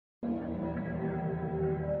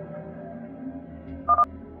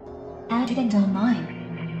Adjutant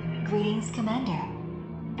Online. Greetings, Commander.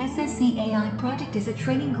 SSCAI project is a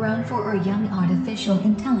training ground for our young artificial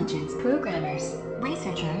intelligence programmers,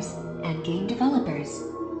 researchers, and game developers.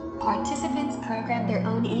 Participants program their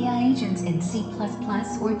own AI agents in C++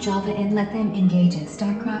 or Java and let them engage in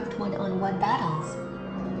StarCraft one-on-one battles.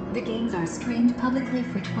 The games are streamed publicly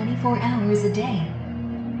for 24 hours a day.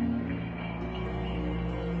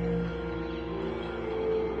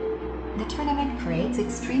 The tournament creates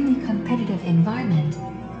extremely competitive environment.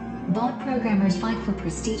 Bot programmers fight for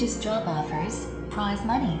prestigious job offers, prize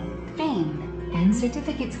money, fame, and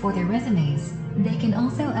certificates for their resumes. They can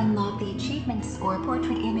also unlock the achievements or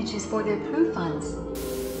portrait images for their profiles.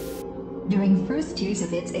 During first years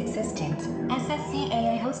of its existence,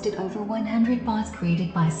 SSCAI hosted over 100 bots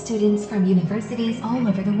created by students from universities all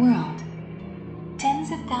over the world.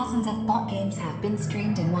 Tens of thousands of bot games have been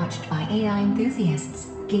streamed and watched by AI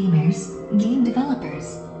enthusiasts, gamers, game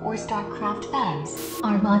developers, or StarCraft fans.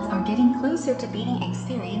 Our bots are getting closer to beating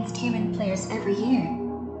experienced human players every year.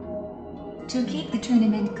 To keep the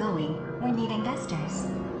tournament going, we need investors.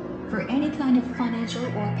 For any kind of financial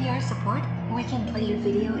or PR support, we can play your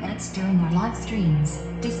video ads during our live streams,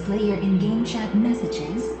 display your in-game chat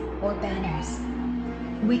messages, or banners.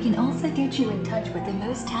 We can also get you in touch with the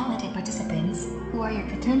most talented participants, who are your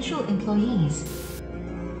potential employees.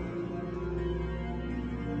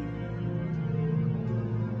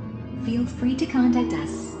 Feel free to contact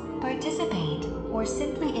us, participate, or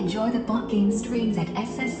simply enjoy the bot game streams at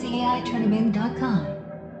SSCAItournament.com.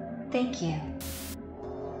 Thank you.